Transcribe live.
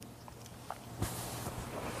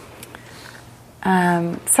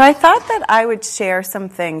So I thought that I would share some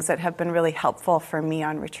things that have been really helpful for me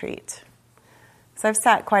on retreat. So I've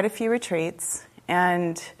sat quite a few retreats,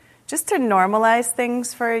 and just to normalize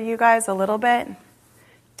things for you guys a little bit,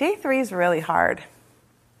 day 3 is really hard.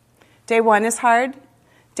 Day 1 is hard.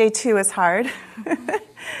 Day 2 is hard.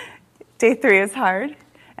 Day 3 is hard.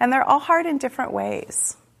 And they're all hard in different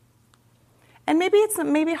ways. And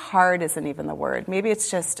maybe hard isn't even the word. Maybe it's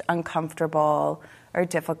just uncomfortable or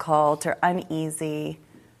difficult or uneasy.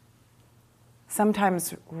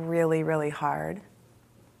 Sometimes really, really hard.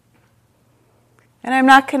 And I'm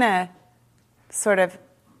not going to sort of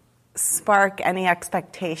spark any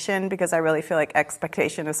expectation, because I really feel like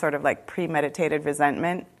expectation is sort of like premeditated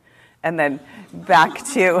resentment. And then back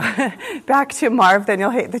to Marv, then you'll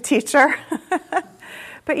hate the teacher.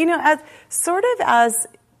 But as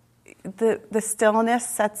the stillness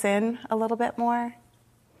sets in a little bit more,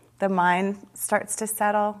 the mind starts to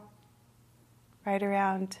settle right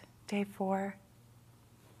around day 4.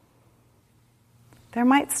 There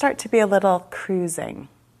might start to be a little cruising.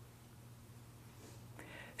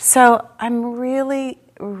 So I'm really,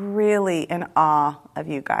 really in awe of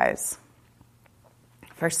you guys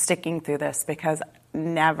for sticking through this, because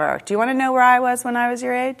never. Do you want to know where I was when I was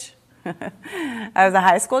your age? I was a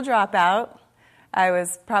high school dropout. I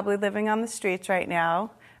was probably living on the streets right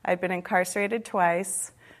now. I'd been incarcerated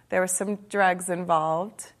twice. There were some drugs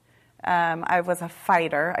involved. I was a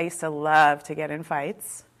fighter. I used to love to get in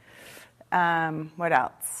fights. What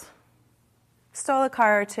else? Stole a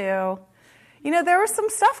car or two. There was some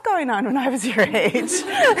stuff going on when I was your age.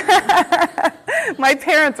 My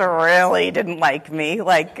parents really didn't like me,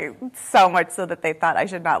 so much so that they thought I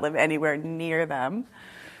should not live anywhere near them.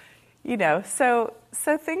 So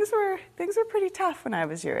things were pretty tough when I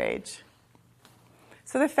was your age.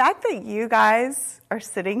 So the fact that you guys are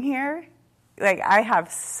sitting here, I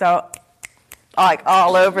have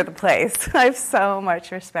all over the place. I have so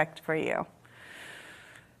much respect for you.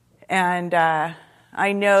 And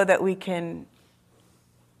I know that we can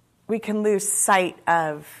lose sight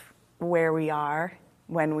of where we are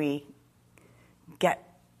when we get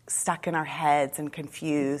stuck in our heads and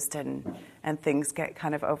confused and things get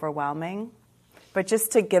kind of overwhelming. But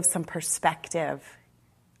just to give some perspective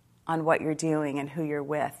on what you're doing and who you're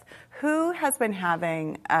with. Who has been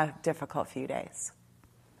having a difficult few days?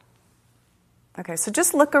 Okay, so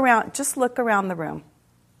just look around the room.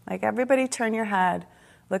 Everybody turn your head,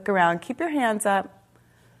 look around, keep your hands up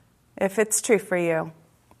if it's true for you.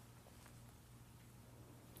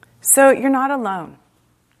 So you're not alone.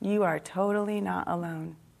 You are totally not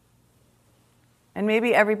alone. And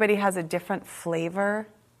maybe everybody has a different flavor,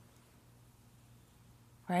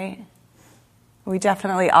 right? We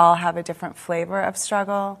definitely all have a different flavor of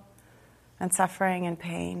struggle and suffering and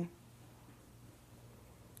pain.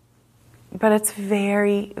 But it's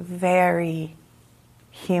very, very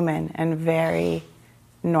human and very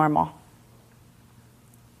normal.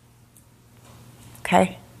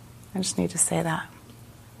 Okay? I just need to say that.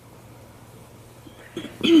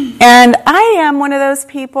 And I am one of those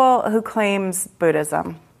people who claims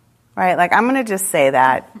Buddhism, right? I'm going to just say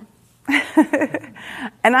that.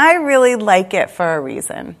 And I really like it for a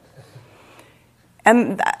reason.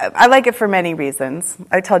 And I like it for many reasons.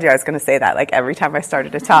 I told you I was going to say that every time I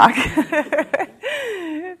started to talk.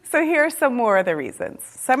 So here are some more of the reasons.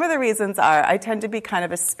 Some of the reasons are I tend to be kind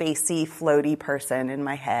of a spacey, floaty person in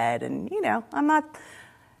my head. And, I'm not,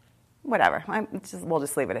 whatever. We'll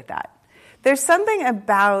just leave it at that. There's something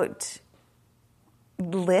about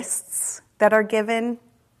lists that are given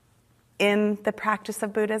in the practice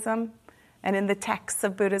of Buddhism and in the texts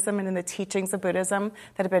of Buddhism and in the teachings of Buddhism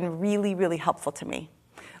that have been really, really helpful to me.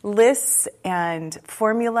 Lists and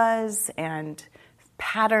formulas and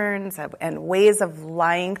patterns and ways of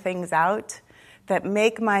lying things out that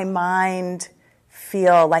make my mind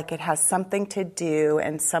feel like it has something to do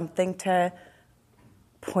and something to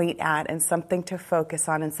point at and something to focus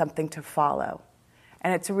on and something to follow.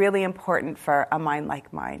 And it's really important for a mind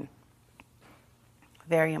like mine.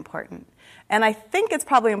 Very important. And I think it's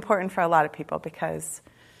probably important for a lot of people because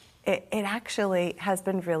it actually has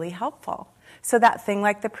been really helpful. So that thing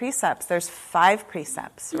like the precepts, there's 5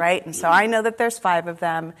 precepts, right? And so I know that there's 5 of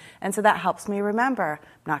them. And so that helps me remember,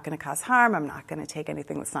 I'm not going to cause harm. I'm not going to take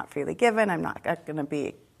anything that's not freely given. I'm not going to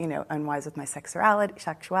be, unwise with my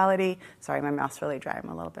sexuality. Sorry, my mouth's really dry. I'm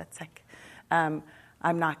a little bit sick. I'm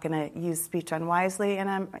not going to use speech unwisely, and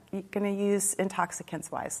I'm going to use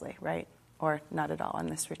intoxicants wisely, right? Or not at all on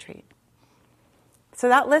this retreat. So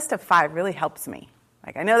that list of 5 really helps me.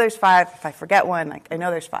 I know there's 5. If I forget one, I know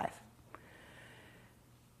there's 5.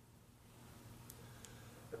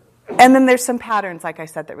 And then there's some patterns, like I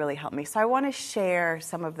said, that really help me. So I want to share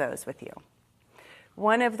some of those with you.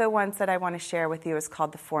 One of the ones that I want to share with you is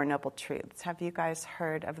called the Four Noble Truths. Have you guys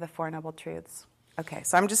heard of the Four Noble Truths? Okay,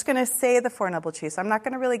 so I'm just going to say the Four Noble Truths. I'm not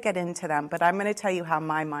going to really get into them, but I'm going to tell you how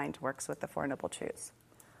my mind works with the Four Noble Truths.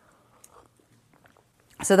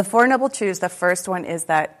 So the Four Noble Truths, the first one is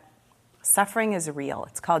that suffering is real.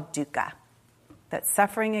 It's called dukkha, that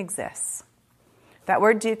suffering exists. That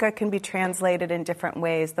word dukkha can be translated in different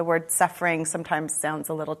ways. The word suffering sometimes sounds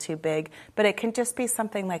a little too big, but it can just be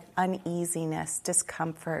something like uneasiness,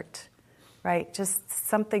 discomfort, right? Just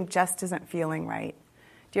something just isn't feeling right.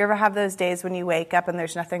 Do you ever have those days when you wake up and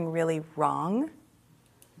there's nothing really wrong,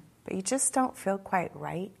 but you just don't feel quite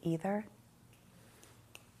right either?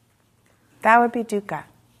 That would be dukkha.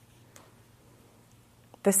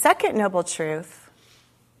 The second noble truth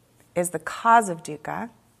is the cause of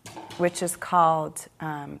dukkha, which is called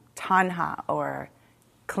tanha, or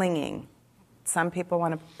clinging. Some people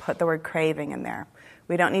want to put the word craving in there.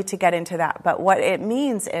 We don't need to get into that. But what it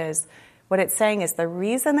means is, what it's saying is the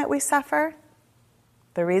reason that we suffer,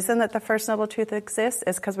 the reason that the first noble truth exists,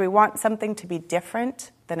 is because we want something to be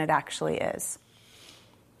different than it actually is.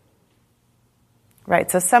 Right,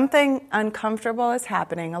 so something uncomfortable is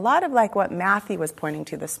happening. A lot of like what Matthew was pointing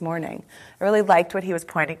to this morning. I really liked what he was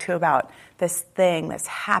pointing to about this thing, this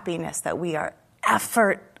happiness that we are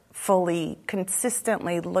effortfully,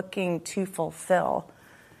 consistently looking to fulfill,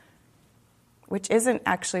 which isn't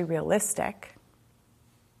actually realistic.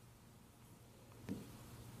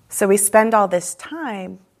 So we spend all this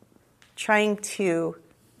time trying to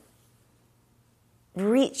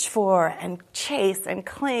reach for and chase and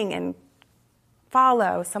cling and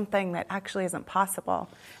follow something that actually isn't possible.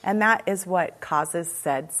 And that is what causes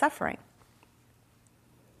said suffering.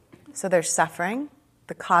 So there's suffering,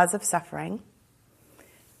 the cause of suffering.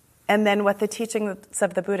 And then what the teachings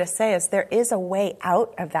of the Buddha say is there is a way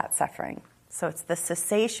out of that suffering. So it's the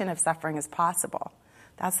cessation of suffering is possible.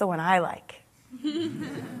 That's the one I like.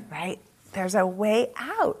 Right? There's a way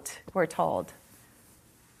out, we're told.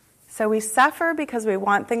 So we suffer because we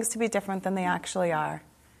want things to be different than they actually are.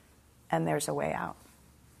 And there's a way out.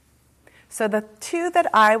 So the two that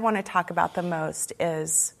I want to talk about the most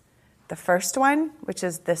is the first one, which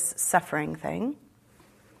is this suffering thing,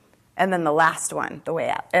 and then the last one, the way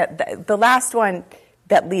out. The last one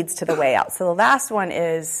that leads to the way out. So the last one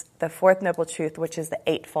is the fourth noble truth, which is the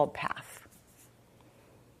Eightfold Path.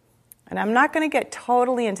 And I'm not going to get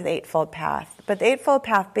totally into the Eightfold Path, but the Eightfold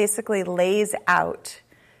Path basically lays out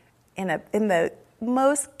in the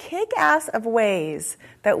most kick-ass of ways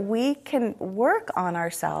that we can work on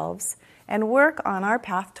ourselves and work on our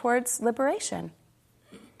path towards liberation.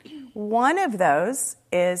 One of those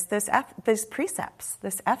is these precepts,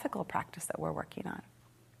 this ethical practice that we're working on.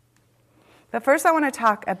 But first I want to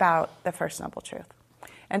talk about the first noble truth.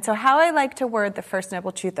 And so how I like to word the first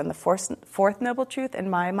noble truth and the fourth noble truth in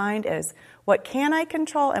my mind is, what can I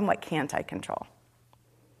control and what can't I control?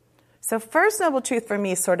 So first noble truth for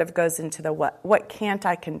me sort of goes into the what can't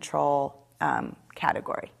I control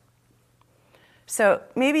category. So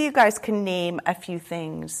maybe you guys can name a few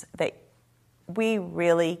things that we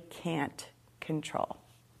really can't control.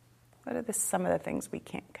 What are some of the things we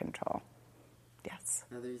can't control? Yes?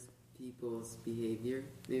 Others people's behavior.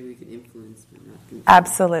 Maybe we can influence but not control.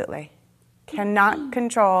 Absolutely. Cannot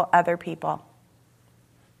control other people.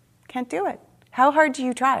 Can't do it. How hard do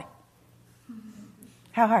you try?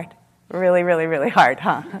 How hard? Really, really, really hard,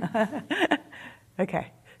 huh?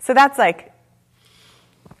 Okay. So that's like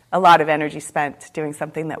a lot of energy spent doing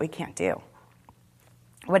something that we can't do.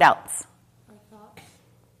 What else? Our thoughts.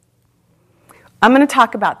 I'm going to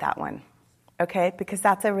talk about that one, okay? Because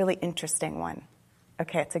that's a really interesting one.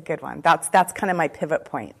 Okay, it's a good one. That's kind of my pivot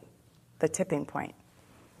point, the tipping point.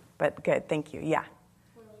 But good, thank you. Yeah.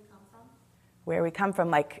 Where we come from. Where we come from,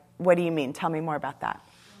 like, what do you mean? Tell me more about that.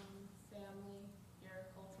 Family, your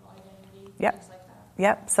cultural identity, Yep. things like that.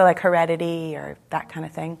 Yep, so like heredity or that kind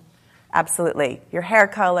of thing. Absolutely. Your hair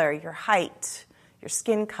color, your height, your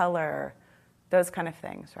skin color, those kind of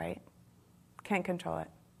things, right? Can't control it.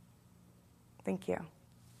 Thank you.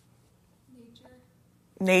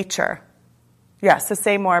 Nature. Yeah, so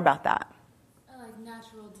say more about that. Like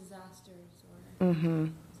natural disasters or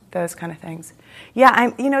Those kind of things.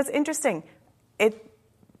 Yeah, it's interesting.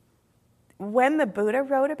 When the Buddha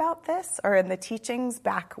wrote about this, or in the teachings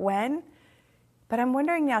back when, but I'm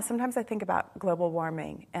wondering now, sometimes I think about global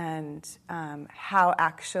warming and how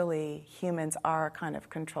actually humans are kind of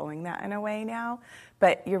controlling that in a way now.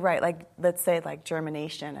 But you're right, like let's say like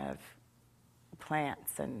germination of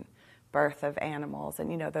plants and birth of animals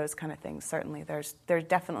and those kind of things. Certainly there's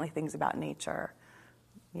definitely things about nature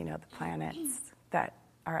the planets that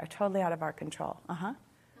are totally out of our control.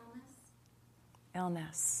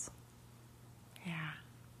 Illness.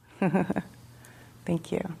 Yeah.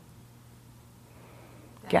 Thank you.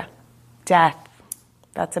 Death. Yeah. Death.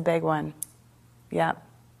 That's a big one. Yep.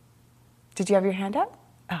 Did you have your hand up?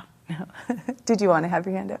 Oh, no. Did you want to have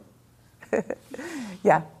your hand up?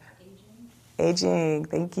 Yeah. Aging.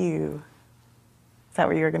 Thank you. Is that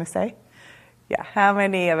what you were going to say? Yeah. How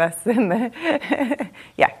many of us in the...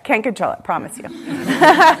 Yeah, can't control it, promise you. Just kind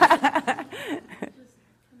of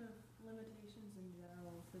limitations in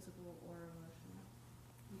general, physical or emotional.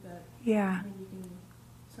 That Yeah. you can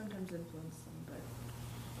sometimes influence them, but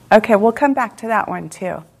Okay, we'll come back to that one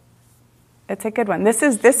too. It's a good one. This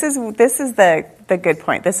is the good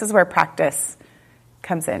point. This is where practice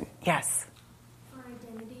comes in. Yes. Our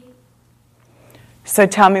identity. So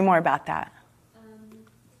tell me more about that.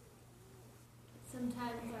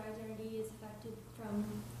 Sometimes our identity is affected from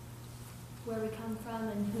where we come from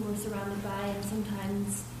and who we're surrounded by, and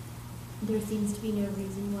sometimes there seems to be no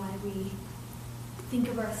reason why we think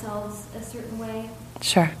of ourselves a certain way.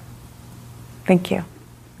 Sure. Thank you.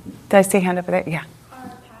 Did I see a hand over there? Yeah.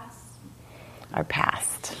 Our past. Our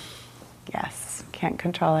past. Yes. Can't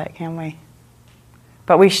control it, can we?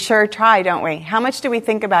 But we sure try, don't we? How much do we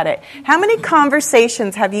think about it? How many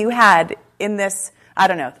conversations have you had in this? I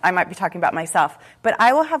don't know. I might be talking about myself. But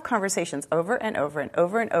I will have conversations over and over and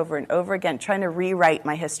over and over and over again trying to rewrite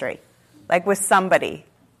my history. Like with somebody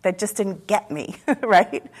that just didn't get me,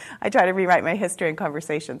 right? I try to rewrite my history and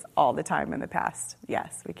conversations all the time in the past.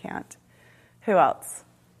 Yes, we can't. Who else?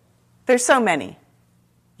 There's so many.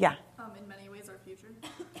 Yeah. in many ways our future.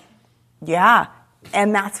 Yeah.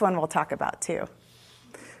 And that's one we'll talk about too.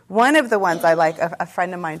 One of the ones I like, a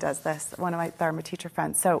friend of mine does this, one of my Dharma teacher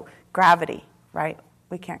friends. So gravity, right?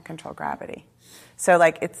 We can't control gravity. So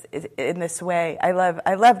like it's in this way, I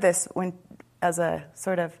love this when as a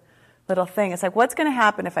sort of little thing. It's like, what's going to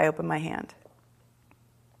happen if I open my hand?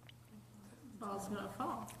 Well, it's going to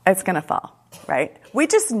fall. It's going to fall, right? We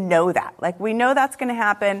just know that. Like, we know that's going to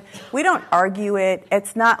happen. We don't argue it.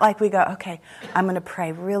 It's not like we go, okay, I'm going to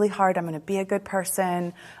pray really hard. I'm going to be a good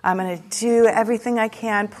person. I'm going to do everything I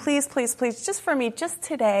can. Please, please, please, just for me, just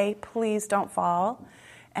today, please don't fall.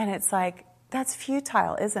 And it's like, that's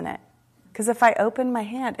futile, isn't it? Because if I open my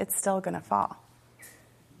hand, it's still going to fall.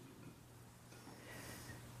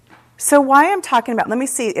 So why I'm talking about, let me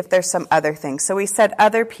see if there's some other things. So we said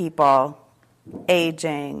other people,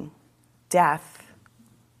 aging, death,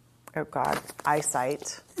 oh God,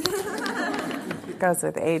 eyesight. Goes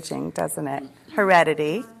with aging, doesn't it?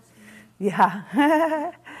 Heredity.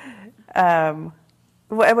 Yeah.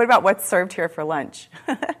 What about what's served here for lunch?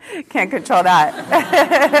 Can't control that.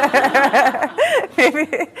 Maybe.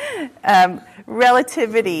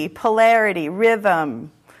 Relativity, polarity,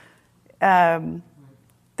 rhythm,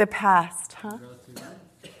 the past, huh?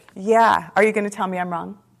 Yeah. Are you going to tell me I'm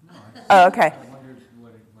wrong? No. Oh, okay. I wondered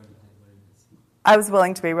what it is. I was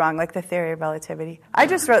willing to be wrong, like the theory of relativity. I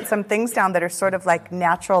just wrote some things down that are sort of like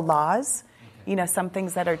natural laws. You know, some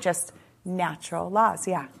things that are just natural laws.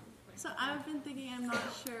 Yeah. So I've been thinking, I'm not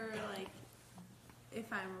sure, like,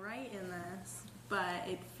 if I'm right in this, but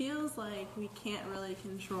it feels like we can't really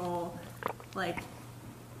control, like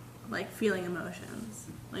feeling emotions.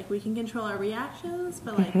 Like, we can control our reactions,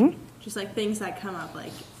 but, like, just, like, things that come up,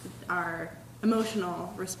 like, our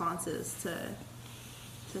emotional responses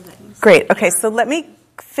to things. Great. Okay, so let me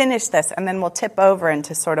finish this, and then we'll tip over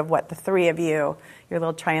into sort of what the three of you, your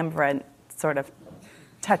little triumvirate, sort of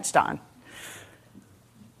touched on.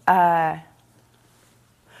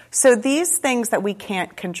 So these things that we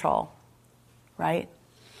can't control, right?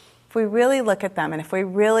 If we really look at them and if we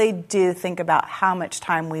really do think about how much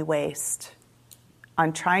time we waste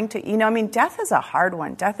on trying to, death is a hard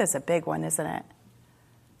one. Death is a big one, isn't it?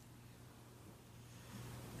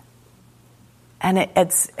 And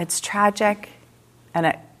it's tragic, and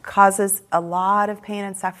it causes a lot of pain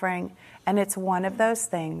and suffering, and it's one of those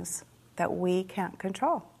things that we can't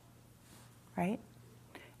control, right?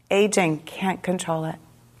 Aging, can't control it.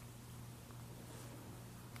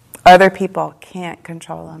 Other people can't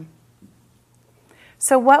control them.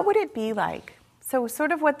 So what would it be like? So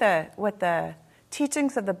sort of what the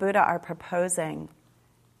teachings of the Buddha are proposing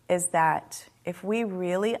is that if we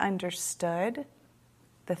really understood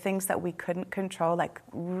the things that we couldn't control, like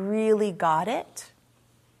really got it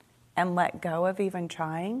and let go of even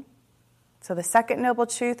trying. So the second noble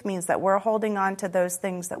truth means that we're holding on to those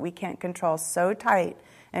things that we can't control so tight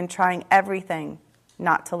and trying everything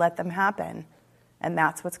not to let them happen. And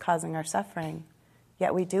that's what's causing our suffering.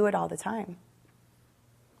 Yet we do it all the time.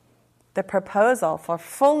 The proposal for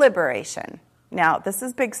full liberation Now, this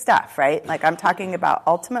is big stuff, right? Like I'm talking about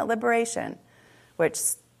ultimate liberation, which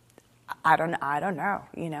I don't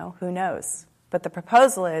know, who knows? But the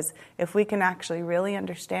proposal is if we can actually really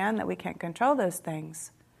understand that we can't control those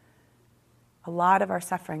things, a lot of our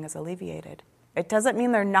suffering is alleviated. It doesn't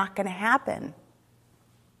mean they're not going to happen.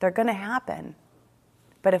 They're going to happen.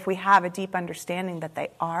 But if we have a deep understanding that they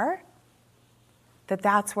are,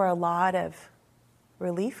 that's where a lot of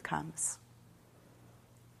relief comes.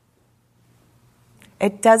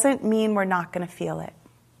 It doesn't mean we're not going to feel it.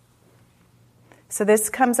 So this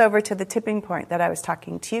comes over to the tipping point that I was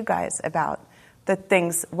talking to you guys about, the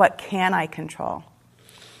things, what can I control?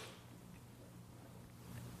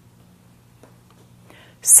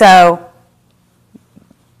 So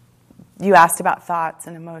you asked about thoughts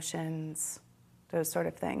and emotions, those sort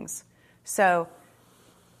of things. So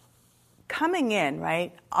coming in,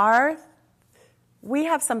 right, we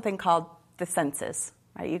have something called the senses,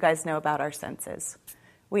 right? You guys know about our senses.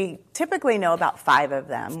 We typically know about 5 of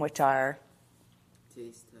them, which are...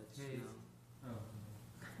 Taste, touch, smell.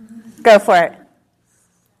 Go for it.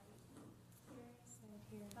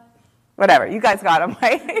 Whatever, you guys got them,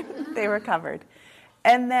 right? They were covered.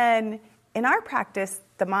 And then in our practice,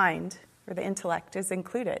 the mind, or the intellect, is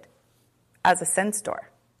included as a sense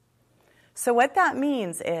door. So what that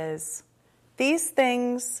means is these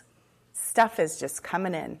things, stuff is just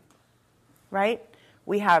coming in, right?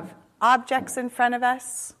 We have objects in front of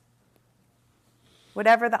us,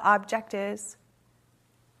 whatever the object is.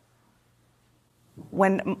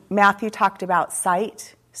 When Matthew talked about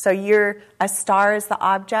sight, so a star is the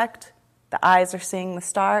object, the eyes are seeing the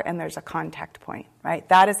star, and there's a contact point, right?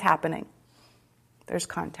 That is happening. There's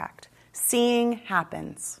contact. Seeing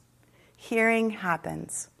happens. Hearing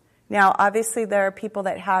happens. Now, obviously, there are people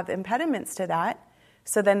that have impediments to that,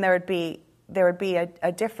 so then there would be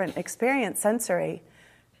a different experience, sensory.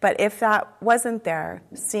 But if that wasn't there,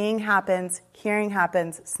 seeing happens, hearing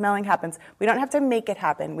happens, smelling happens. We don't have to make it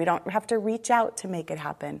happen. We don't have to reach out to make it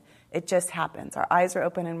happen. It just happens. Our eyes are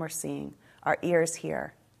open and we're seeing. Our ears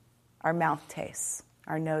hear. Our mouth tastes.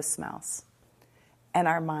 Our nose smells. And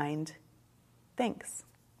our mind thinks.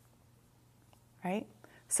 Right?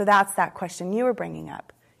 So that's that question you were bringing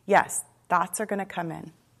up. Yes, thoughts are going to come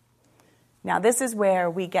in. Now, this is where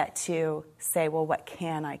we get to say, well, what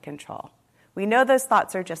can I control? We know those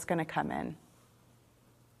thoughts are just going to come in.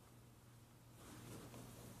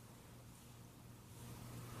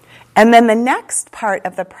 And then the next part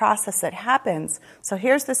of the process that happens, so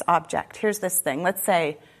here's this object, here's this thing. Let's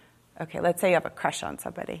say you have a crush on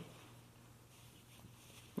somebody.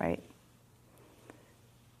 Right?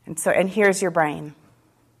 And here's your brain.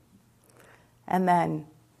 And then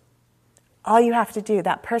all you have to do, if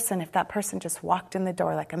that person just walked in the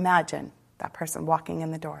door, like imagine that person walking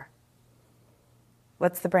in the door.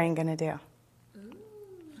 What's the brain going to do?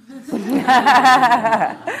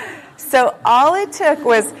 So all it took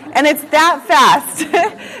was, and it's that fast.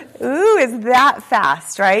 Ooh, it's that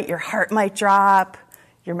fast, right? Your heart might drop.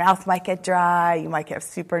 Your mouth might get dry. You might get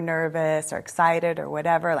super nervous or excited or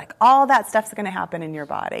whatever. Like all that stuff's going to happen in your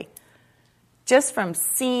body just from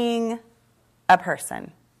seeing a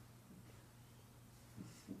person.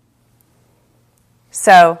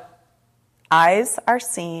 So eyes are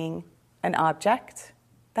seeing an object.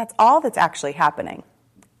 That's all that's actually happening.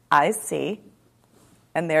 Eyes see,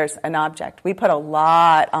 and there's an object. We put a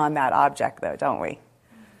lot on that object, though, don't we?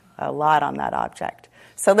 A lot on that object.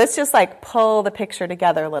 So let's just pull the picture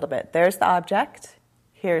together a little bit. There's the object.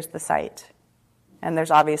 Here's the sight. And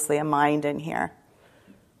there's obviously a mind in here.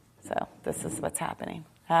 So this is what's happening.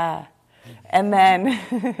 And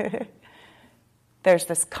then there's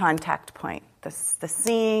this contact point. The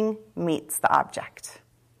seeing meets the object.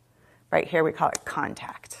 Right here we call it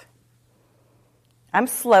contact. I'm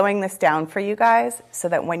slowing this down for you guys so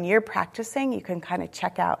that when you're practicing, you can kind of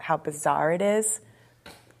check out how bizarre it is,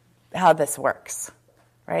 how this works,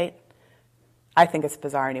 right? I think it's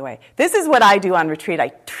bizarre anyway. This is what I do on retreat. I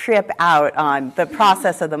trip out on the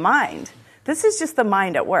process of the mind. This is just the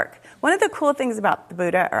mind at work. One of the cool things about the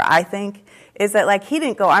Buddha, or I think, is that he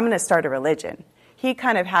didn't go, I'm going to start a religion. He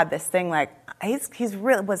kind of had this thing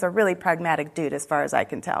was a really pragmatic dude as far as I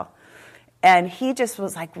can tell. And he just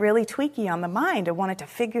was really tweaky on the mind and wanted to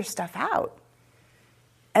figure stuff out.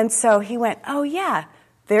 And so he went, oh yeah,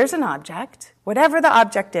 there's an object, whatever the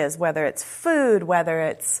object is, whether it's food, whether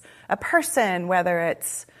it's a person, whether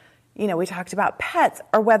it's, we talked about pets,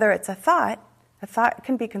 or whether it's a thought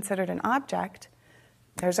can be considered an object.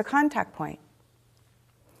 There's a contact point.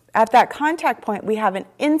 At that contact point, we have an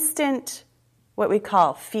instant, what we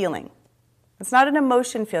call feeling. It's not an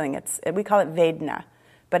emotion feeling, we call it Vedana.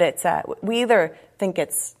 But we either think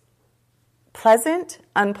it's pleasant,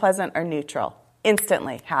 unpleasant, or neutral.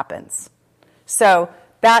 Instantly happens. So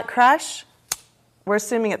that crush, we're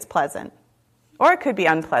assuming it's pleasant. Or it could be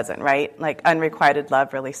unpleasant, right? Like unrequited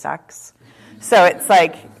love really sucks. So it's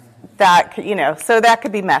like that, so that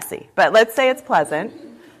could be messy. But let's say it's pleasant.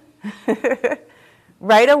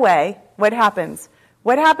 Right away, what happens?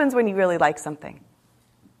 What happens when you really like something?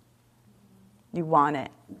 You want it.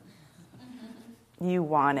 You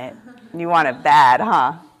want it. You want it bad,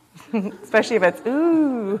 huh? Especially if it's,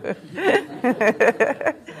 ooh.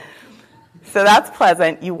 So that's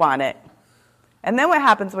pleasant. You want it. And then what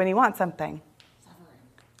happens when you want something?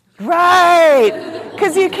 Right.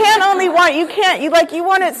 Because you can't only want, you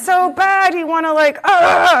want it so bad. You want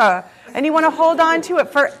to and you want to hold on to it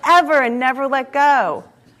forever and never let go.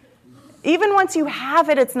 Even once you have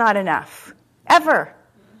it, it's not enough. Ever.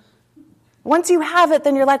 Once you have it,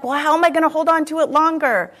 then you're like, well, how am I going to hold on to it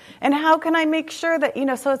longer? And how can I make sure that,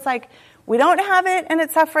 so it's like, we don't have it and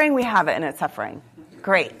it's suffering, we have it and it's suffering.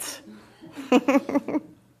 Great.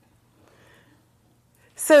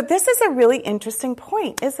 So this is a really interesting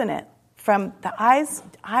point, isn't it? From the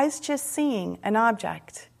eyes just seeing an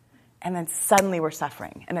object, and then suddenly we're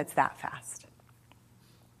suffering, and it's that fast.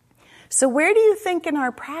 So where do you think in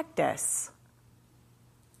our practice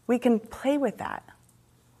we can play with that?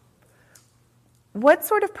 What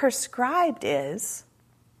sort of prescribed is,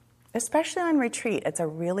 especially on retreat, it's a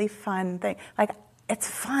really fun thing. Like, it's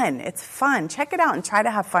fun. Check it out and try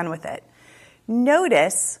to have fun with it.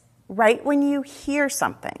 Notice right when you hear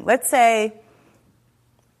something. Let's say,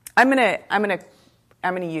 I'm gonna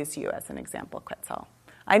use you as an example, Quetzal.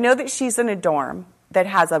 I know that she's in a dorm that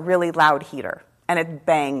has a really loud heater, and it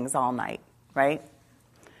bangs all night, right?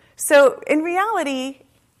 So in reality,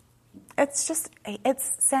 it's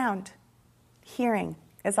sound. Hearing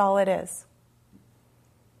is all it is.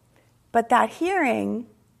 But that hearing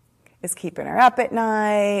is keeping her up at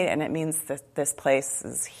night, and it means that this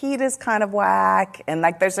place's heat is kind of whack, and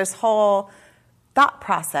like there's this whole thought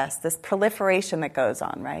process, this proliferation that goes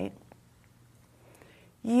on, right?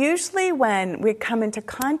 Usually when we come into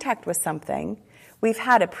contact with something, we've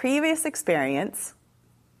had a previous experience,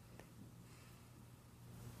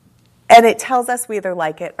 and it tells us we either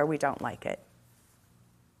like it or we don't like it.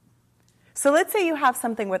 So let's say you have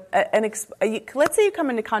something with let's say you come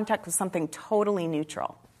into contact with something totally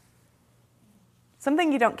neutral.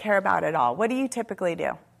 Something you don't care about at all. What do you typically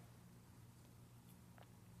do?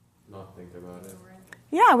 Not think about it.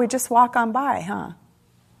 Yeah, we just walk on by, huh?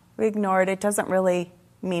 We ignore it. It doesn't really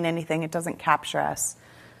mean anything. It doesn't capture us.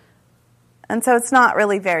 And so it's not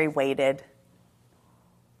really very weighted.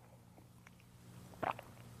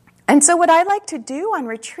 And so what I like to do on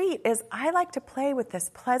retreat is I like to play with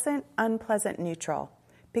this pleasant, unpleasant, neutral.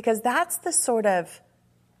 Because that's the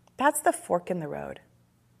fork in the road.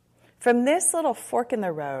 From this little fork in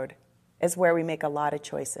the road is where we make a lot of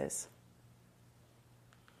choices.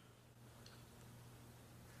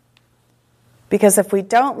 Because if we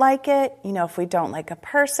don't like it, if we don't like a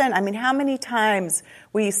person, how many times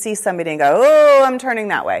will you see somebody and go, oh, I'm turning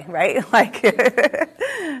that way, right? Like,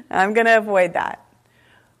 I'm going to avoid that.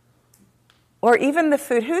 Or even the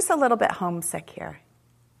food. Who's a little bit homesick here?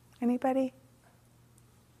 Anybody?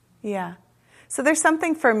 Yeah. So there's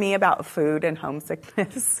something for me about food and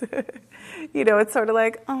homesickness. It's sort of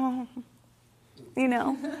like,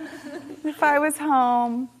 if I was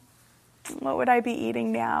home, what would I be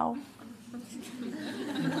eating now?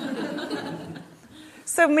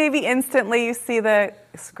 So maybe instantly you see the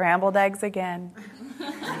scrambled eggs again.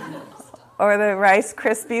 Or the Rice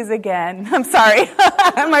Krispies again. I'm sorry.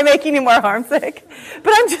 Am I making you more homesick?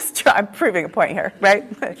 But I'm proving a point here, right?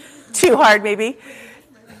 Too hard, maybe.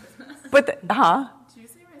 But, Did you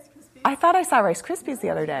say Rice Krispies? I thought I saw Rice Krispies the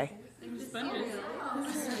other day.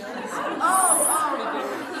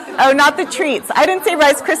 Oh, not the treats. I didn't say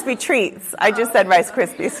Rice Krispie treats. I just said Rice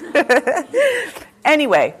Krispies.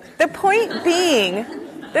 Anyway, the point being,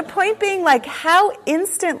 like, how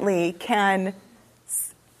instantly can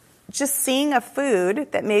just seeing a food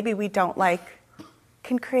that maybe we don't like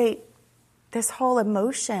can create this whole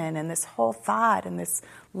emotion and this whole thought and this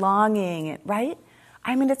longing, right?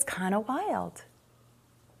 It's kind of wild.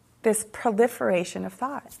 This proliferation of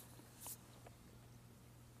thought.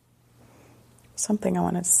 Something I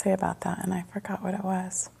wanted to say about that, and I forgot what it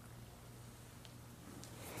was.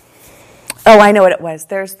 Oh, I know what it was.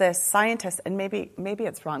 There's this scientist, and maybe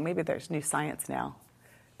it's wrong. Maybe there's new science now.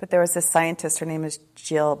 But there was this scientist, her name is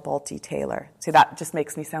Jill Bolte Taylor. See, that just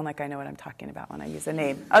makes me sound like I know what I'm talking about when I use a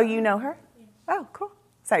name. Oh, you know her? Oh, cool.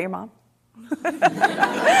 Is that your mom?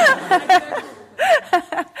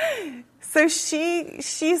 So she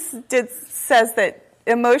says that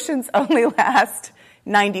emotions only last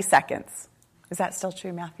 90 seconds. Is that still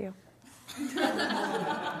true, Matthew?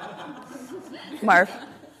 Marv?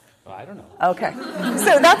 Well, I don't know. Okay.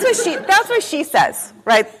 So that's what she says,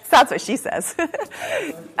 right? That's what she says.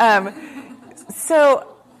 So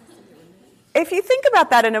if you think about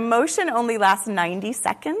that, an emotion only lasts 90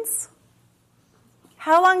 seconds.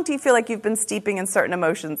 How long do you feel like you've been steeping in certain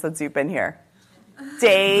emotions since you've been here?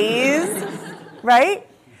 Days, right?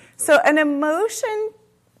 So an emotion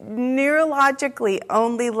neurologically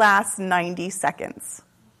only lasts 90 seconds.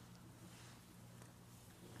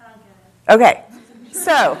 Okay,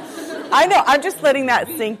 so I know, I'm just letting that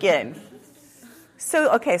sink in.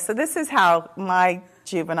 So this is how my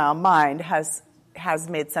juvenile mind has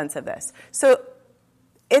made sense of this. So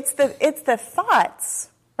it's the thoughts,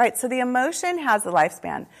 right? So the emotion has a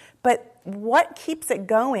lifespan, but what keeps it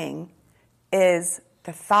going is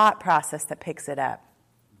the thought process that picks it up,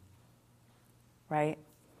 right?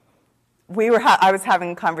 I was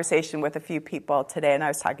having a conversation with a few people today, and I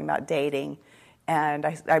was talking about dating, and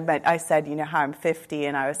I said, you know how I'm 50,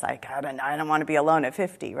 and I was like, I don't want to be alone at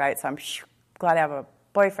 50, right? So I'm glad I have a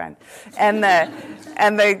boyfriend. And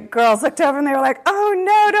the girls looked over and they were like, oh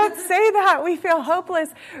no, don't say that. We feel hopeless,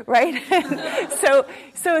 right? so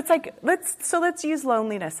it's like, let's use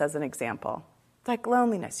loneliness as an example. It's like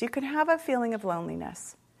loneliness. You can have a feeling of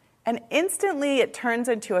loneliness, and instantly it turns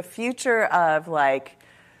into a future of like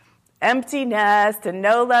empty nest and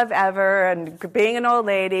no love ever and being an old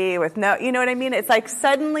lady with no, you know what I mean? It's like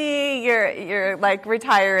suddenly you're like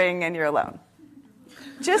retiring and you're alone.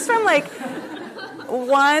 Just from like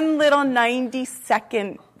one little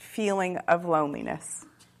 90-second feeling of loneliness,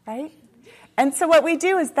 right? And so what we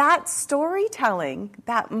do is that storytelling,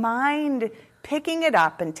 that mind picking it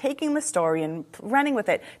up and taking the story and running with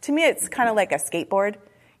it. To me, it's kind of like a skateboard.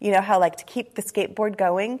 You know how like to keep the skateboard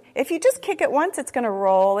going? If you just kick it once, it's going to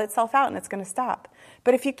roll itself out and it's going to stop.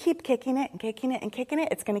 But if you keep kicking it and kicking it and kicking it,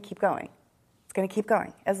 it's going to keep going. It's going to keep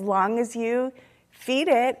going. As long as you feed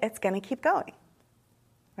it, it's going to keep going,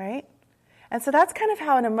 right? And so that's kind of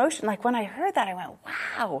how an emotion, like when I heard that, I went,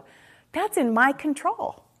 wow, that's in my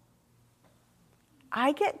control.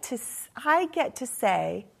 I get to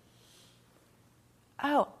say,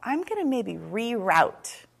 oh, I'm going to maybe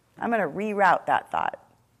reroute. I'm going to reroute that thought.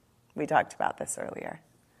 We talked about this earlier.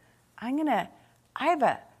 I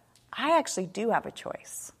actually do have a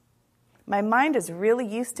choice. My mind is really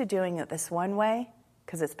used to doing it this one way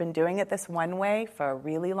because it's been doing it this one way for a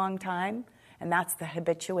really long time, and that's the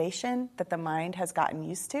habituation that the mind has gotten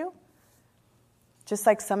used to. Just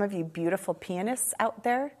like some of you beautiful pianists out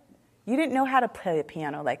there, you didn't know how to play the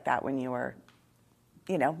piano like that when you were,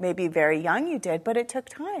 maybe very young you did, but it took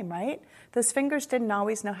time, right? Those fingers didn't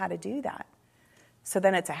always know how to do that. So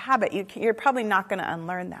then it's a habit. You're probably not going to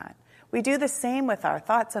unlearn that. We do the same with our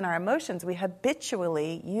thoughts and our emotions. We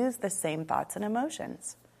habitually use the same thoughts and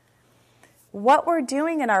emotions. What we're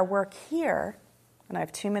doing in our work here, and I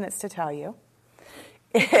have 2 minutes to tell you,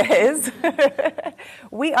 is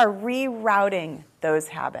we are rerouting those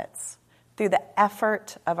habits through the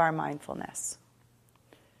effort of our mindfulness.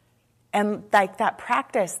 And like that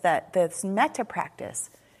practice, this metta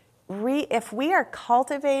practice, if we are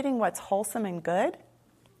cultivating what's wholesome and good,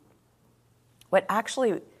 what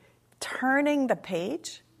actually turning the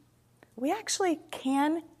page, we actually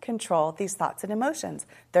can control these thoughts and emotions.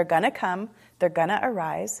 They're going to come, they're going to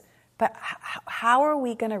arise, but how are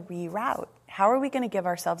we going to reroute? How are we going to give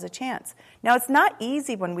ourselves a chance? Now, it's not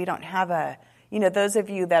easy when we don't have those of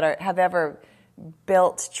you that have ever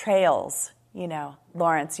built trails,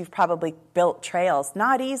 Lawrence, you've probably built trails.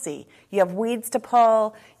 Not easy. You have weeds to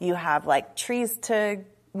pull. You have like trees to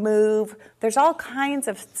move. There's all kinds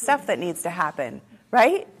of stuff that needs to happen,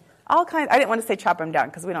 right? All kinds. I didn't want to say chop them down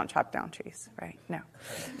because we don't chop down trees, right? No.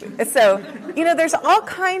 So, there's all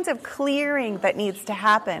kinds of clearing that needs to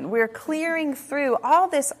happen. We're clearing through all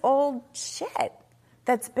this old shit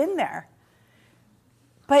that's been there.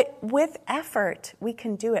 But with effort, we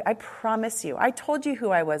can do it. I promise you. I told you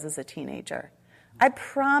who I was as a teenager. I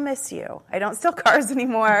promise you. I don't steal cars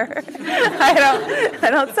anymore. I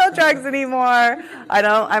don't sell drugs anymore.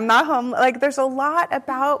 I'm not home. Like, there's a lot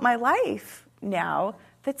about my life now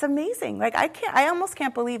that's amazing. Like, I almost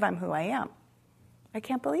can't believe I'm who I am. I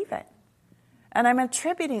can't believe it. And I'm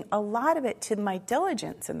attributing a lot of it to my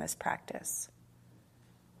diligence in this practice.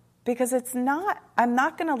 Because I'm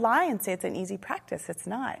not going to lie and say it's an easy practice. It's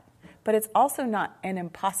not. But it's also not an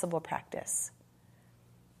impossible practice.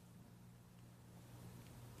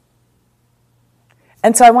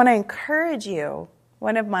 And so I want to encourage you.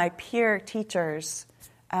 One of my peer teachers,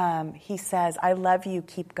 he says, I love you,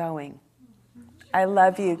 keep going. I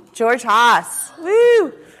love you. George Haas. Woo!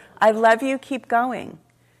 I love you, keep going.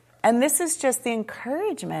 And this is just the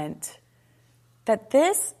encouragement that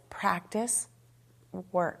this practice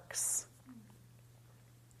works.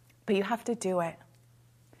 But you have to do it.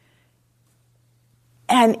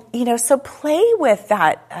 And, so play with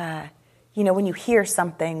that, when you hear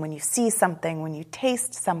something, when you see something, when you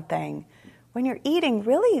taste something, when you're eating,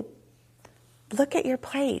 really look at your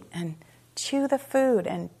plate and chew the food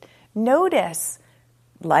and notice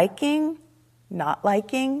liking, not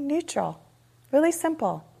liking, neutral. Really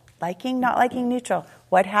simple. Liking, not liking, neutral.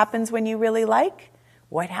 What happens when you really like?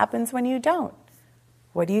 What happens when you don't?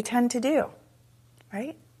 What do you tend to do?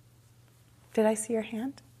 Right? Did I see your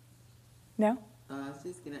hand? No? I was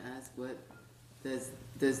just going to ask, what does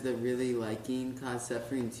the really liking cause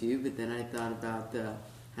suffering too? But then I thought about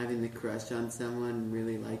having the crush on someone,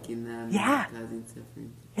 really liking them, Yeah. causing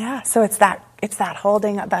suffering. Yeah, so it's that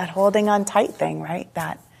holding on tight thing, right?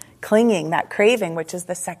 That clinging, that craving, which is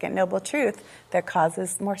the second noble truth that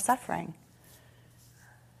causes more suffering.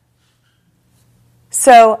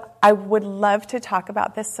 So I would love to talk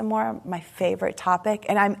about this some more, my favorite topic.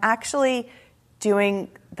 And I'm actually doing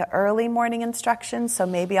the early morning instructions, so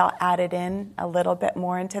maybe I'll add it in a little bit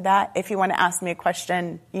more into that. If you want to ask me a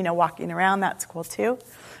question, walking around, that's cool too.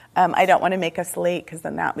 I don't want to make us late because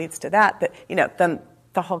then that leads to that. But, then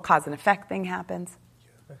the whole cause and effect thing happens.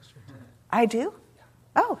 You have extra time. I do?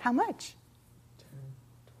 Oh, how much? 10,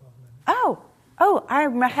 12 minutes. Oh,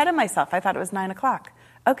 I'm ahead of myself. I thought it was 9 o'clock.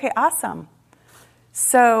 Okay, awesome.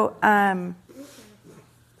 So, There's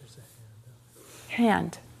a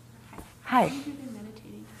hand hand. up. Hi. How long have you been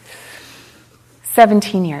meditating?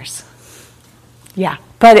 17 years. Yeah,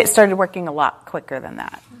 but it started working a lot quicker than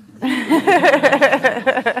that.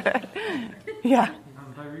 Yeah.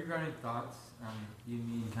 By regarding thoughts, you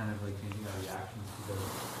mean kind of like changing our reactions to those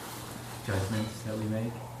judgments that we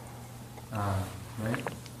make, right?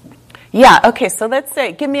 Yeah, okay, so let's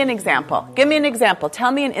say, give me an example.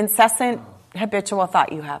 Tell me an incessant, habitual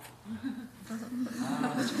thought you have.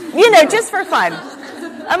 Just for fun.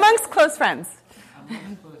 Amongst close friends.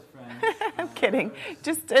 Amongst close friends. I'm kidding.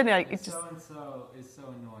 Just So-and-so is so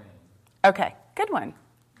annoying. Okay, good one.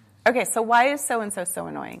 Okay, so why is so-and-so so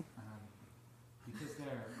annoying? Because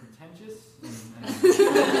they're pretentious and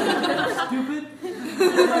stupid,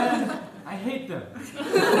 and I hate them.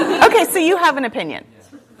 Okay, so you have an opinion. Yeah.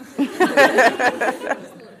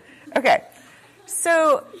 Okay,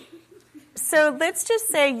 so let's just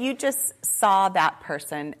say you just saw that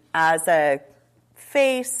person as a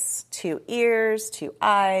face, 2 ears, 2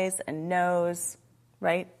 eyes, a nose,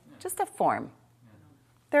 right? Just a form.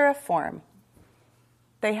 They're a form.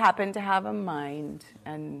 They happen to have a mind,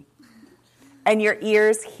 and your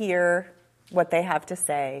ears hear what they have to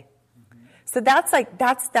say. So that's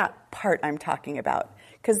that part I'm talking about.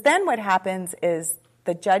 Because then what happens is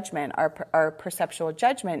the judgment, our perceptual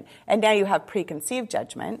judgment, and now you have preconceived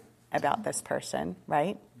judgment about this person,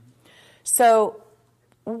 right? So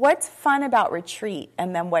what's fun about retreat,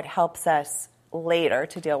 and then what helps us later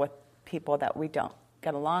to deal with people that we don't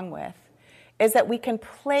get along with, is that we can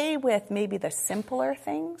play with maybe the simpler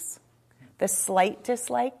things, the slight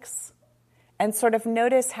dislikes, and sort of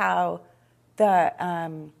notice how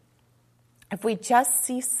if we just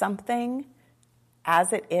see something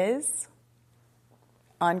as it is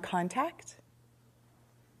on contact,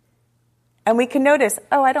 and we can notice,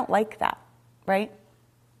 oh, I don't like that, right?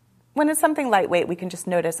 When it's something lightweight, we can just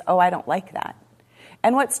notice, oh, I don't like that.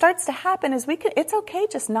 And what starts to happen is it's okay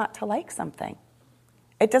just not to like something.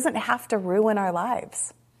 It doesn't have to ruin our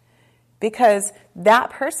lives, because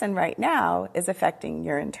that person right now is affecting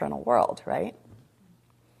your internal world, right?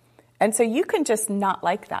 And so you can just not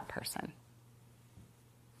like that person.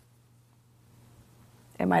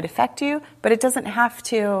 It might affect you, but it doesn't have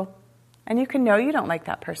to. And you can know you don't like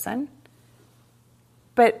that person.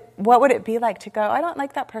 But what would it be like to go, I don't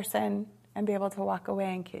like that person, and be able to walk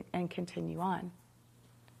away and continue on?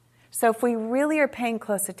 So if we really are paying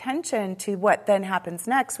close attention to what then happens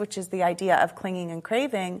next, which is the idea of clinging and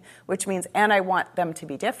craving, which means, and I want them to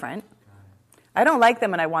be different. I don't like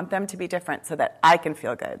them and I want them to be different so that I can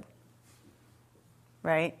feel good.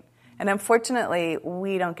 Right? And unfortunately,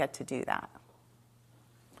 we don't get to do that.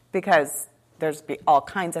 Because there's all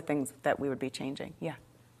kinds of things that we would be changing. Yeah.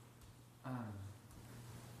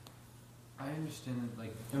 I understand that,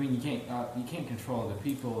 you can't control the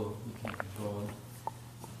people, you can't control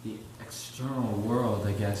the external world,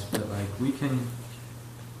 I guess, but we can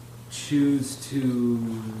choose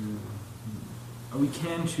to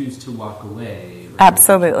walk away. Right?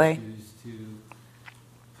 Absolutely. We can choose to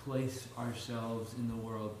place ourselves in the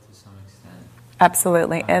world to some extent.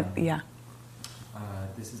 Absolutely. Yeah.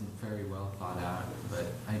 This isn't very well thought out, but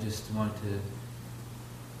I just want to.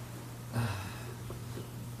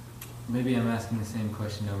 Maybe I'm asking the same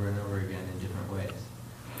question over and over again in different ways.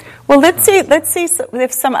 Well, let's see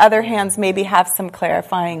if some other hands maybe have some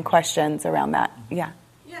clarifying questions around that. Yeah.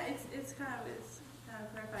 Yeah, it's kind of a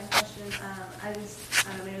clarifying question. I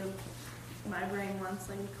don't know, maybe my brain wants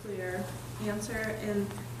like a clear answer. And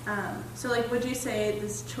so, like, would you say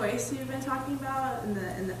this choice you've been talking about in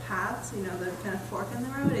the paths, you know, the kind of fork in the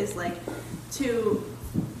road, is like to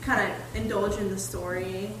kind of indulge in the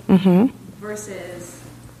story versus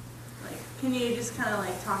like, can you just kind of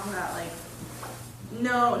like talk about like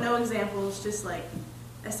no examples, just like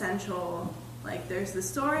essential, like there's the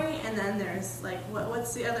story and then there's like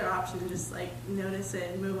what's the other option? Just like notice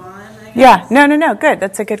it and move on, I guess? Yeah, no, good.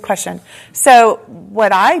 That's a good question. So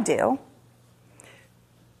what I do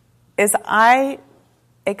is I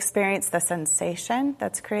experience the sensation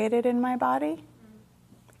that's created in my body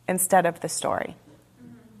instead of the story.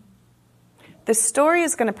 The story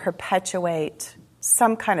is going to perpetuate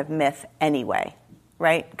some kind of myth anyway,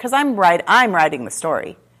 right? Because I'm writing the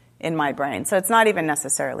story in my brain, so it's not even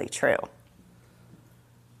necessarily true.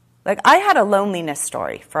 Like, I had a loneliness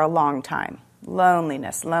story for a long time.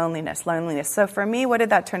 Loneliness. So for me, what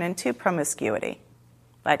did that turn into? Promiscuity.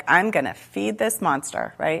 Like, I'm going to feed this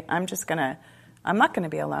monster, right? I'm not going to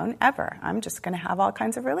be alone ever. I'm just going to have all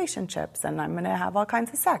kinds of relationships, and I'm going to have all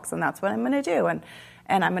kinds of sex, and that's what I'm going to do, and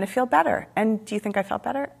I'm going to feel better. And do you think I felt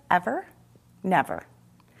better? Ever? Never.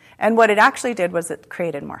 And what it actually did was it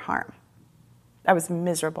created more harm. I was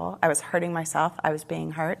miserable. I was hurting myself. I was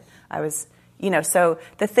being hurt. I was, so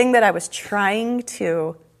the thing that I was trying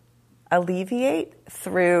to alleviate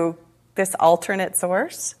through this alternate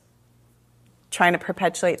source, trying to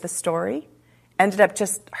perpetuate the story, ended up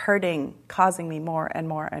just causing me more and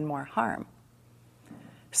more and more harm.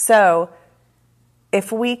 So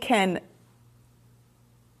if we can,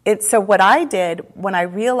 so what I did when I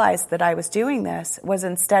realized that I was doing this was,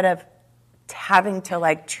 instead of having to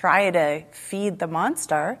like try to feed the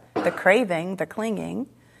monster, the craving, the clinging,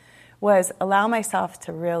 was allow myself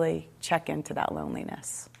to really check into that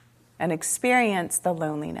loneliness and experience the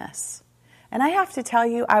loneliness. And I have to tell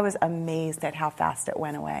you, I was amazed at how fast it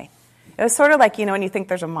went away. It was sort of like, when you think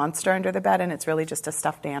there's a monster under the bed and it's really just a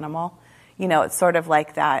stuffed animal. It's sort of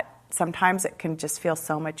like that. Sometimes it can just feel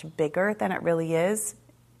so much bigger than it really is.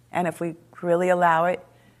 And if we really allow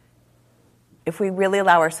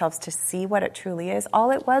ourselves to see what it truly is,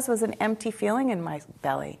 all it was an empty feeling in my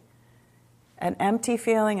belly. An empty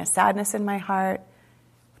feeling, a sadness in my heart.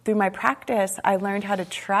 Through my practice, I learned how to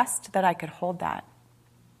trust that I could hold that.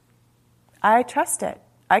 I trust it.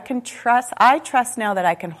 I trust now that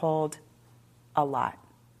I can hold a lot.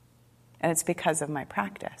 And it's because of my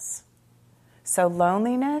practice. So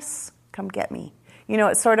loneliness, come get me.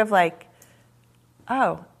 It's sort of like,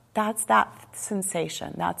 oh, that's that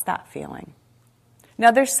sensation. That's that feeling.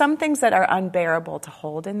 Now, there's some things that are unbearable to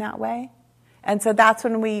hold in that way. And so that's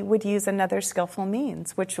when we would use another skillful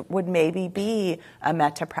means, which would maybe be a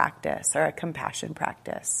metta practice or a compassion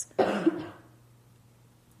practice.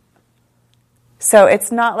 So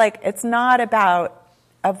it's not about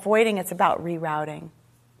avoiding, it's about rerouting.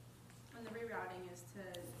 And the rerouting is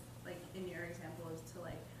to, like, in your example, is to,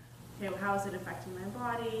 like, okay, how is it affecting my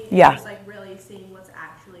body? And Yeah. just, like, really seeing what's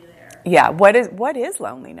actually there. Yeah, what is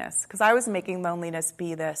loneliness? Because I was making loneliness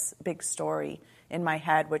be this big story in my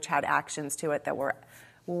head, which had actions to it that were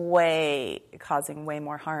causing way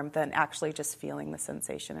more harm than actually just feeling the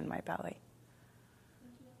sensation in my belly.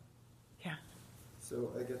 Yeah.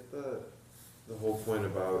 So I get the whole point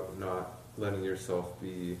about not letting yourself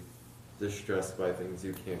be distressed by things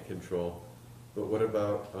you can't control. But what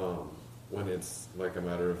about when it's like a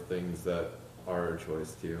matter of things that are a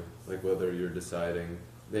choice to you? Like whether you're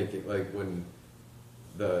making, like when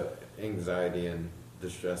the anxiety and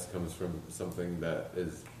distress comes from something that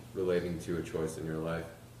is relating to a choice in your life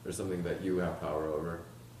or something that you have power over.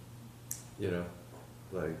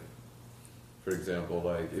 Like, for example,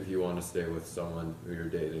 like if you want to stay with someone who you're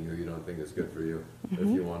dating who you don't think is good for you, if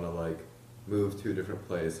you want to like move to a different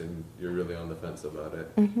place and you're really on the fence about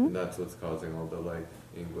it, and that's what's causing all the like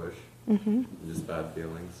anguish and just bad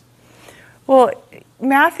feelings. Well,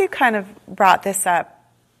 Matthew kind of brought this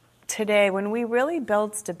up today. When we really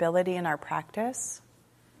build stability in our practice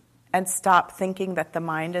and stop thinking that the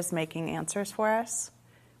mind is making answers for us,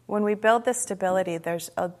 when we build this stability, there's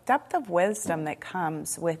a depth of wisdom that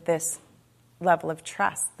comes with this level of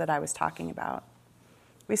trust that I was talking about.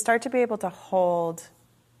 We start to be able to hold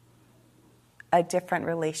a different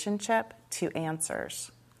relationship to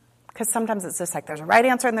answers. Because sometimes it's just like there's a right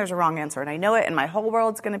answer and there's a wrong answer, and I know it, and my whole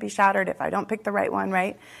world's going to be shattered if I don't pick the right one,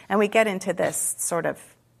 right? And we get into this sort of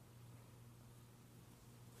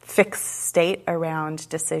fixed state around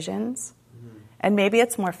decisions. And maybe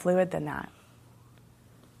it's more fluid than that.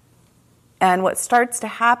 And what starts to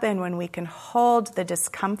happen when we can hold the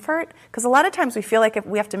discomfort, because a lot of times we feel like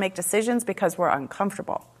we have to make decisions because we're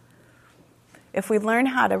uncomfortable. If we learn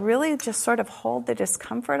how to really just sort of hold the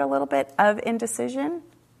discomfort a little bit of indecision,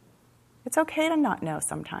 it's okay to not know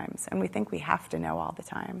sometimes, and we think we have to know all the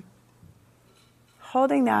time.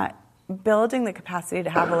 Holding that, building the capacity to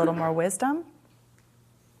have a little more wisdom,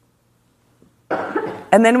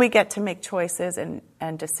 and then we get to make choices and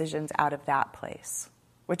decisions out of that place,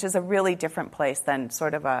 which is a really different place than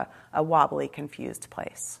sort of a wobbly, confused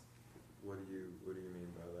place. What do you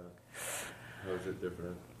mean by that? How is it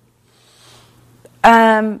different?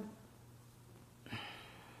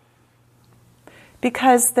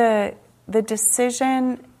 Because the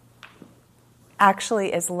decision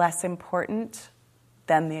actually is less important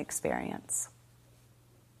than the experience.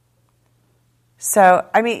 So,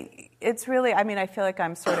 I mean, it's really, I feel like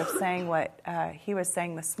I'm sort of saying what he was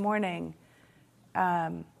saying this morning.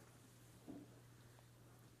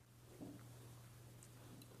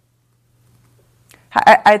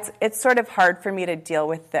 It's sort of hard for me to deal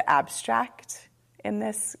with the abstract in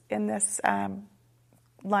this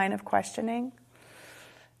line of questioning.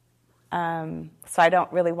 So I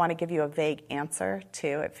don't really want to give you a vague answer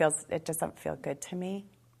too. It doesn't feel good to me,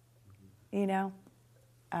 you know.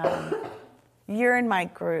 You're in my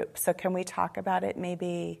group, so can we talk about it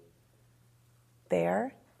maybe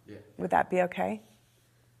there? Yeah. Would that be okay?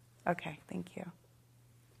 Okay, thank you.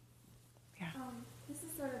 Yeah. This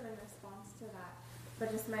is sort of in response to that,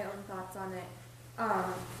 but just my own thoughts on it.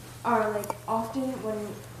 Are like often when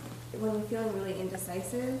you're feeling really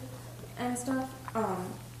indecisive and stuff,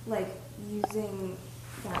 like using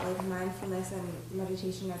that like mindfulness and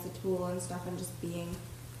meditation as a tool and stuff, and just being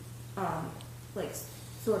like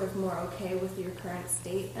sort of more okay with your current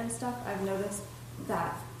state and stuff. I've noticed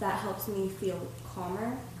that helps me feel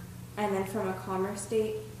calmer, and then from a calmer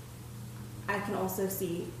state, I can also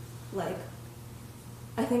see like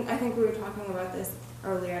I think we were talking about this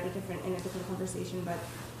earlier in a different conversation, but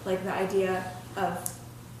like the idea of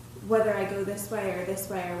whether I go this way,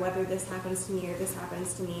 or whether this happens to me or this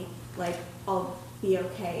happens to me, like I'll be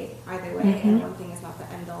okay either way, and one thing is not the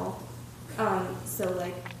end all. So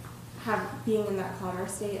like being in that calmer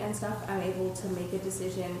state and stuff, I'm able to make a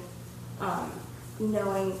decision,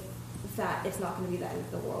 knowing that it's not going to be the end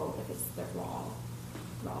of the world if it's the wrong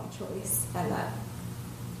choice, and that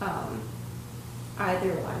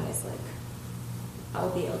either one is like I'll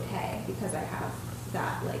be okay because I have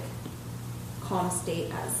that like calm state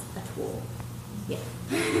as a tool. Yeah.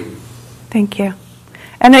 Thank you.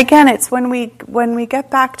 And again, it's when we get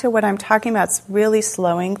back to what I'm talking about, it's really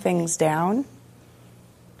slowing things down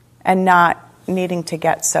and not needing to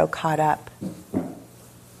get so caught up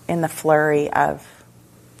in the flurry of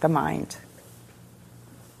the mind.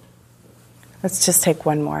 Let's just take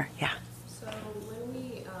one more. Yeah. So when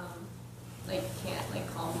we can't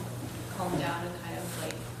calm down and kind of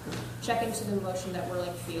like check into the emotion that we're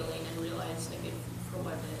like feeling and realize like it for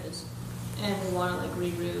what it is, and we want to like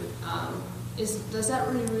reroute, does that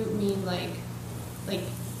reroute mean like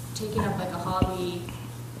taking up like a hobby,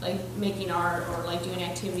 like making art or like doing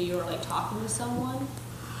activity or like talking to someone?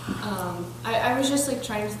 I was just like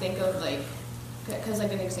trying to think of like, because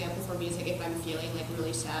like an example for me is like if I'm feeling like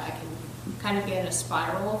really sad, I can kind of get in a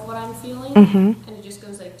spiral of what I'm feeling, and it just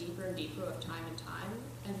goes like deeper and deeper with time and time.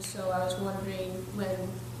 And so I was wondering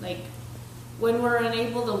when we're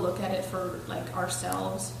unable to look at it for like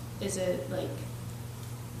ourselves, is it like,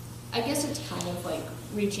 I guess it's kind of like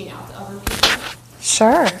reaching out to other people.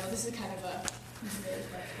 Sure. This is kind of a weird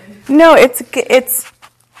question. No, it's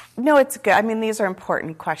good. I mean, these are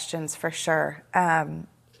important questions for sure. And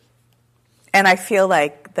I feel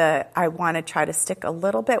like I want to try to stick a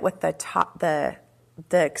little bit with the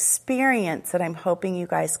experience that I'm hoping you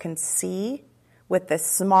guys can see with the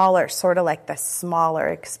smaller, sort of like the smaller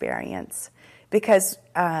experience, because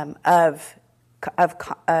of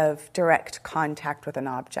direct contact with an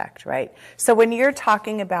object, right? So when you're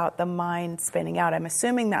talking about the mind spinning out, I'm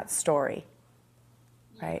assuming that's story,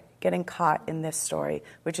 right? Getting caught in this story,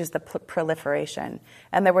 which is the proliferation.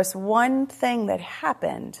 And there was one thing that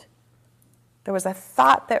happened. There was a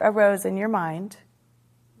thought that arose in your mind,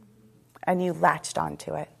 and you latched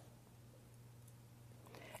onto it.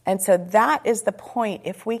 And so that is the point.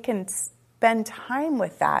 If we can spend time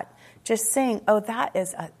with that, just saying, oh,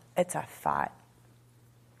 it's a thought.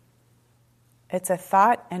 It's a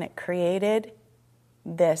thought, and it created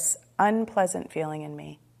this unpleasant feeling in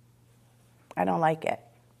me. I don't like it.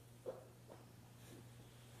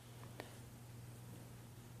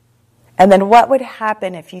 And then what would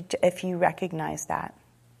happen if you recognize that?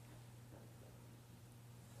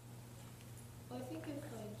 Well, I think if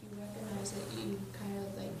like you recognize it, you kind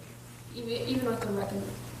of like even with the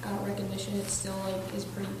recognition, it still like is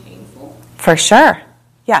pretty painful. For sure.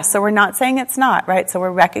 Yeah, so we're not saying it's not, right? So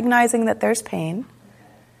we're recognizing that there's pain,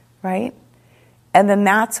 right? And then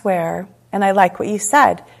that's where, and I like what you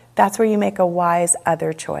said, that's where you make a wise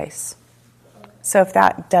other choice. So if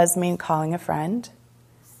that does mean calling a friend,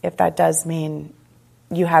 if that does mean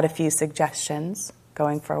you had a few suggestions,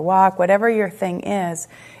 going for a walk, whatever your thing is,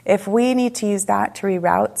 if we need to use that to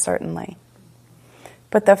reroute, certainly.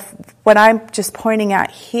 But what I'm just pointing out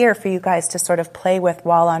here for you guys to sort of play with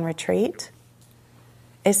while on retreat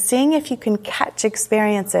is seeing if you can catch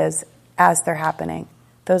experiences as they're happening.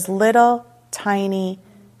 Those little, tiny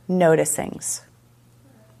noticings.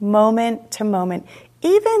 Moment to moment.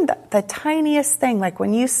 Even the tiniest thing, like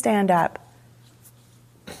when you stand up,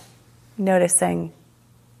 noticing,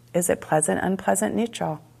 is it pleasant, unpleasant,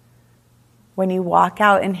 neutral? When you walk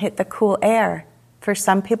out and hit the cool air, for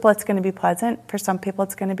some people it's going to be pleasant, for some people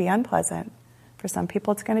it's going to be unpleasant, for some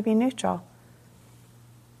people it's going to be neutral.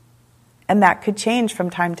 And that could change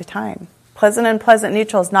from time to time. Pleasant, unpleasant,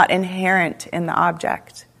 neutral is not inherent in the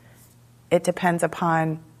object. It depends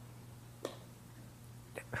upon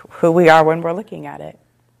who we are when we're looking at it.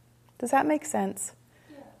 Does that make sense?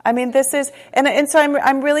 I mean, this is, and so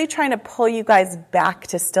I'm really trying to pull you guys back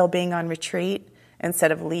to still being on retreat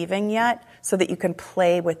instead of leaving yet, so that you can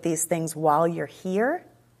play with these things while you're here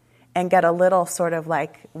and get a little sort of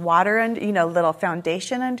like water under, little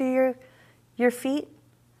foundation under your feet,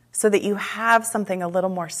 so that you have something a little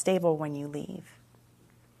more stable when you leave.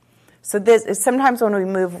 So this is sometimes when we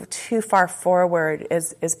move too far forward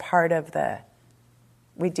is part of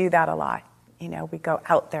we do that a lot. We go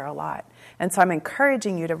out there a lot. And so I'm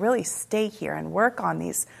encouraging you to really stay here and work on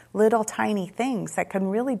these little tiny things that can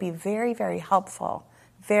really be very, very helpful.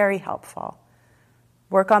 Very helpful.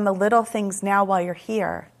 Work on the little things now while you're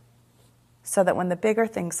here, so that when the bigger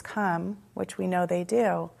things come, which we know they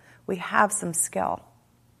do, we have some skill.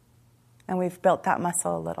 And we've built that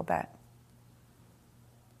muscle a little bit.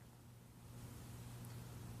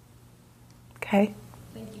 Okay?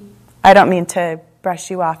 Thank you. I don't mean to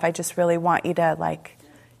brush you off. I just really want you to,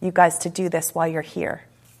 you guys to do this while you're here.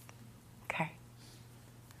 Okay.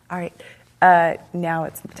 All right. Now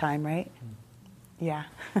it's time, right? Yeah.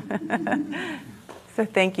 So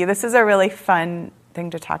thank you. This is a really fun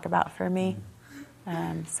thing to talk about for me.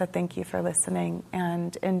 So thank you for listening,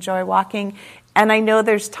 and enjoy walking. And I know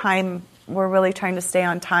there's time. We're really trying to stay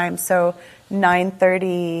on time. So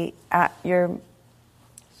 9:30 at your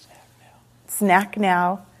snack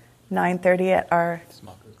now, 9:30 at our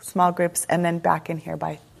small groups, and then back in here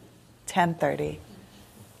by 10:30.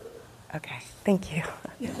 Okay, thank you.